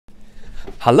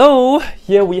Hello,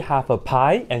 here we have a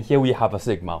pi and here we have a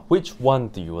sigma. Which one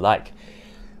do you like?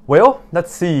 Well,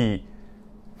 let's see.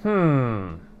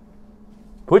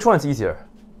 Which one is easier?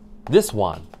 This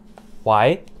one.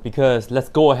 Why? Because let's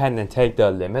go ahead and take the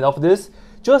limit of this,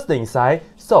 just the inside.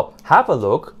 So have a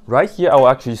look. Right here, I will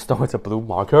actually start with a blue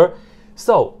marker.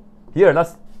 So here,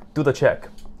 let's do the check.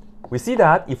 We see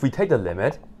that if we take the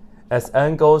limit as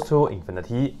n goes to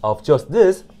infinity of just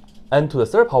this, n to the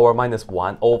third power minus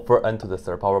 1 over n to the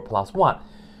third power plus 1.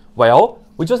 Well,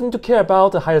 we just need to care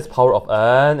about the highest power of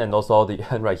n and also the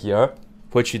n right here,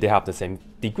 which they have the same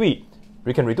degree.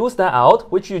 We can reduce that out,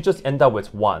 which you just end up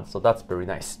with 1, so that's very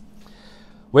nice.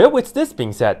 Well, with this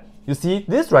being said, you see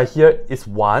this right here is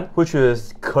 1, which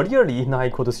is clearly not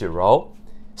equal to 0.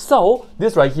 So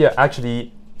this right here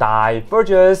actually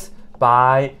diverges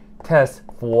by test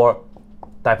for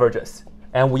divergence.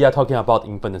 And we are talking about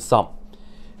infinite sum.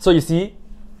 So you see,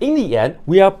 in the end,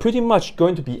 we are pretty much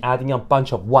going to be adding a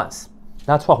bunch of 1s.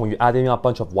 That's why when you're adding a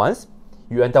bunch of 1s,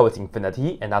 you end up with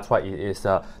infinity, and that's why it is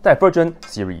a divergent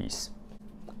series.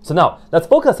 So now, let's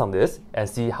focus on this and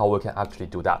see how we can actually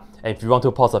do that. And if you want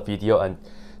to pause the video and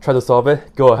try to solve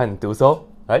it, go ahead and do so,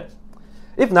 right?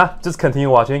 If not, just continue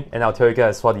watching, and I'll tell you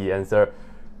guys what the answer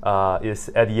is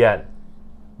at the end,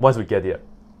 once we get there.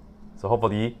 So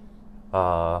hopefully,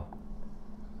 alright,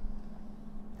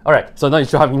 so now you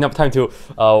should have enough time to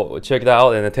check that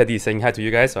out, and Teddy is saying hi to you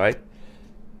guys, alright?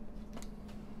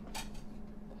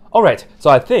 Alright, so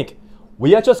I think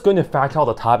we are just going to factor out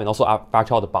the top and also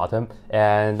factor out the bottom,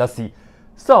 and let's see.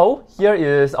 So here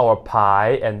is our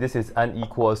pi, and this is n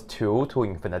equals 2 to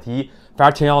infinity.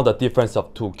 Factoring out the difference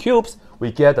of 2 cubes,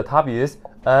 we get the top is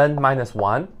n minus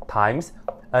 1 times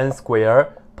n squared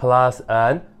plus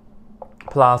n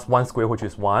plus 1 squared, which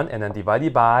is 1, and then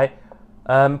divided by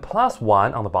n plus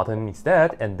 1 on the bottom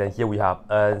instead, and then here we have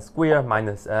n squared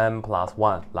minus n plus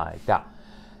 1, like that.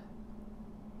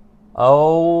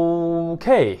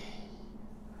 Okay.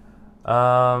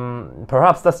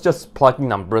 Perhaps let's just plug in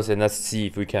numbers and let's see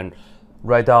if we can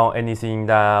write down anything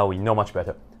that we know much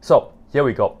better. So here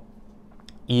we go.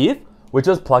 If we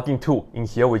just plug in 2 in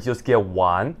here, we just get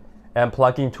 1, and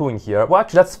plugging 2 in here, well,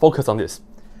 actually let's focus on this.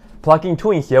 Plugging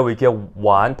 2 in here, we get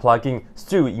 1, plugging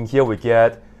 3 in here, we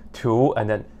get 2, and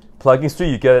then plugging 4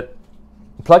 you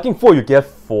get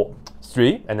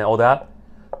 3, and then all that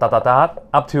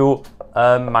up to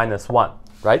minus 1,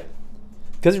 right?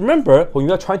 Because remember, when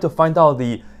you are trying to find out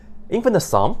the infinite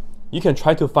sum, you can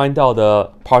try to find out the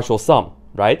partial sum,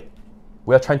 right?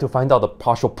 We are trying to find out the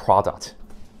partial product.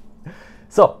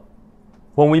 So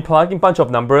when we plug in a bunch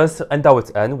of numbers, end up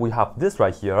with n, we have this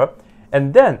right here.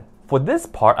 And then for this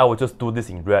part, I will just do this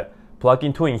in red.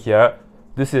 Plugging 2 in here,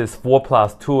 this is 4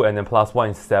 plus 2, and then plus 1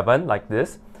 is 7, like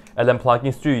this. And then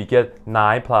plugging 3, you get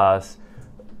 9 plus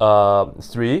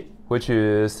 3, which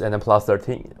is, and then plus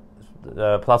 13.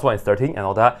 Plus 1 is 13, and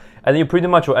all that. And then you pretty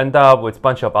much will end up with a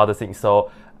bunch of other things.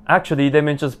 So actually, let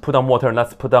me just put down more term.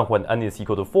 Let's put down when n is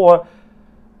equal to 4.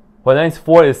 When n is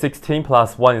 4 is 16,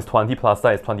 plus 1 is 20, plus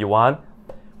 9 is 21.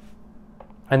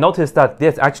 And notice that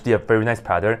there's actually a very nice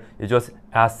pattern. You just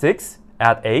add 6,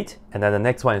 add 8, and then the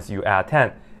next one is you add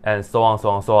 10, and so on, so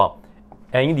on, so on.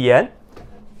 And in the end,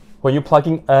 when you plug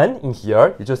in n in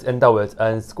here, you just end up with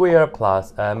n squared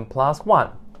plus n plus 1,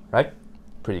 right?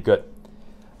 Pretty good.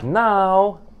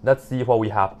 Now, let's see what we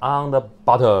have on the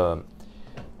bottom.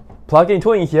 Plugging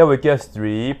 2 in here, we get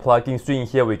 3. Plugging 3 in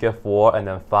here, we get 4, and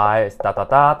then 5,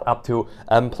 up to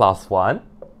n plus 1.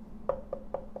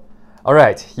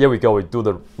 Alright, here we go. We do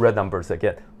the red numbers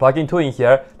again. Plugging 2 in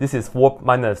here, this is 4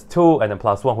 minus 2, and then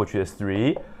plus 1, which is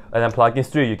 3. And then plugging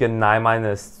 3, you get 9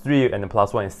 minus 3, and then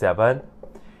plus 1 is 7.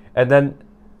 And then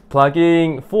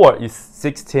plugging 4 is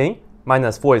 16,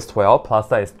 minus 4 is 12, plus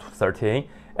that is 13.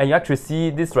 And you actually see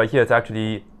this right here is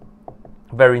actually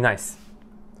very nice.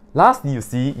 Lastly, you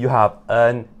see you have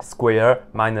n squared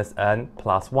minus n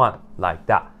plus 1, like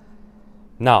that.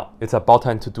 Now, it's about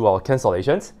time to do our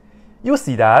cancellations. You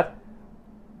see that,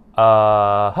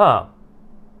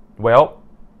 well,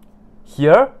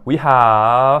 here we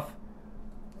have,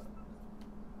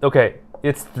 okay,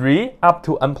 it's 3 up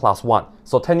to n plus 1.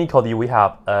 So technically we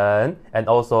have n and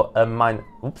also n minus,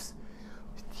 oops.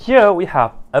 Here we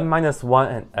have n minus 1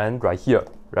 and n right here,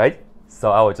 right?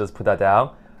 So I will just put that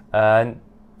down, and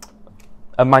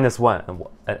n minus 1 and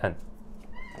n.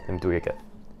 Let me do it again.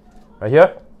 Right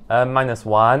here, n minus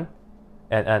 1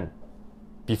 and n,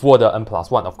 before the n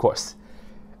plus 1, of course.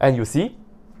 And you see,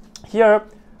 here,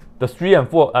 the 3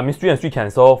 and 3 and 3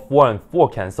 cancel, 4 and 4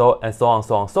 cancel, and so on,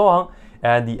 so on, so on.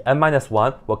 And the n minus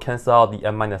 1 will cancel out the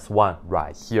n minus 1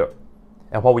 right here.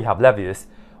 And what we have left is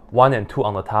 1 and 2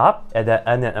 on the top, and then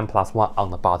n and n plus 1 on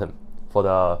the bottom for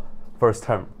the first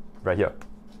term right here.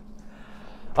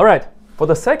 All right, for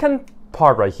the second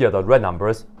part right here, the red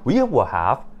numbers, we will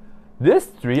have this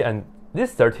 3 and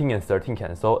this 13 and 13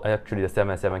 cancel. Actually, the 7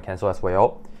 and 7 cancel as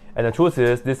well. And the truth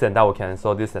is, this and that will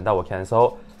cancel, this and that will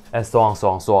cancel, and so on, so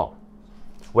on, so on.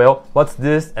 Well, what's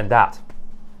this and that?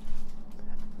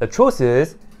 The truth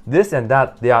is, this and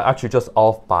that, they are actually just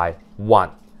off by 1.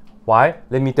 Why?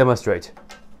 Let me demonstrate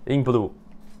in blue.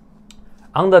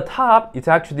 On the top, it's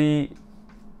actually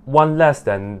 1 less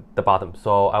than the bottom.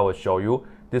 So I will show you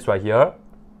this right here.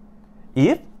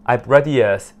 If I write it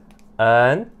as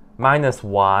n minus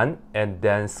 1 and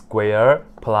then square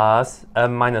plus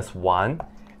n minus 1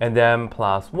 and then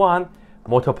plus 1,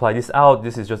 multiply this out,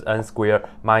 this is just n squared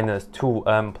minus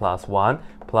 2n plus 1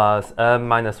 plus n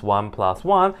minus 1 plus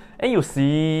 1, and you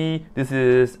see this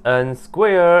is n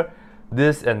squared,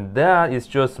 this and that is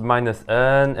just minus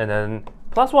n and then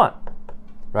plus 1,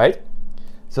 right?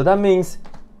 So that means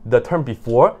the term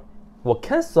before will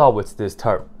cancel out with this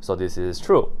term, so this is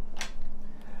true.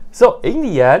 So in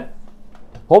the end,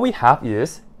 what we have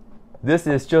is, this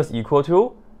is just equal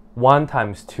to 1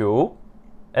 times 2,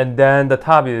 and then the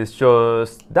top is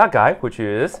just that guy, which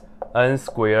is n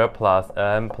squared plus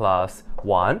n plus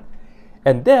 1.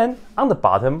 And then on the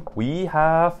bottom, we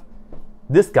have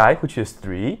this guy, which is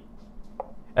 3.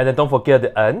 And then don't forget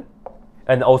the n,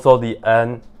 and also the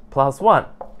n plus 1,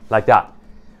 like that.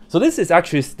 So this is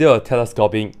actually still a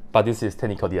telescoping, but this is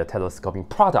technically a telescoping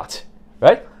product,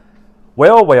 right?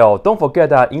 Well, don't forget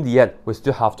that in the end, we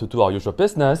still have to do our usual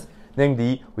business.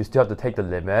 Namely, we still have to take the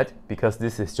limit because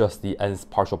this is just the n's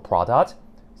partial product.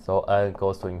 So n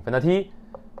goes to infinity.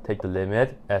 Take the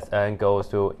limit as n goes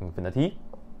to infinity.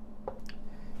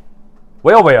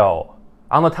 Well,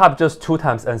 on the top just 2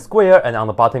 times n squared, and on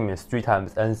the bottom is 3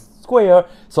 times n squared.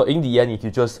 So in the end, if you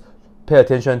just pay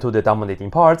attention to the dominating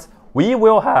parts, we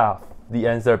will have the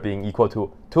answer being equal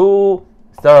to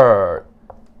 2/3.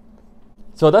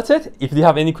 So that's it. If you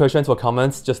have any questions or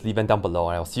comments, just leave them down below,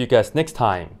 and I'll see you guys next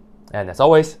time. And as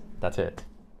always, that's it.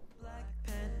 Black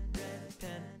pen, red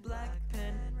pen, black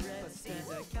pen, red. But he's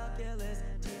a calculus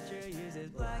teacher, uses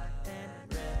black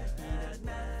and red. He does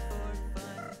math for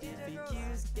fun. His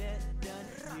PQs get done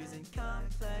using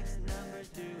complex numbers,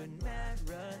 doing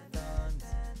marathons.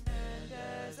 And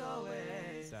there's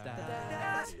always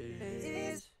that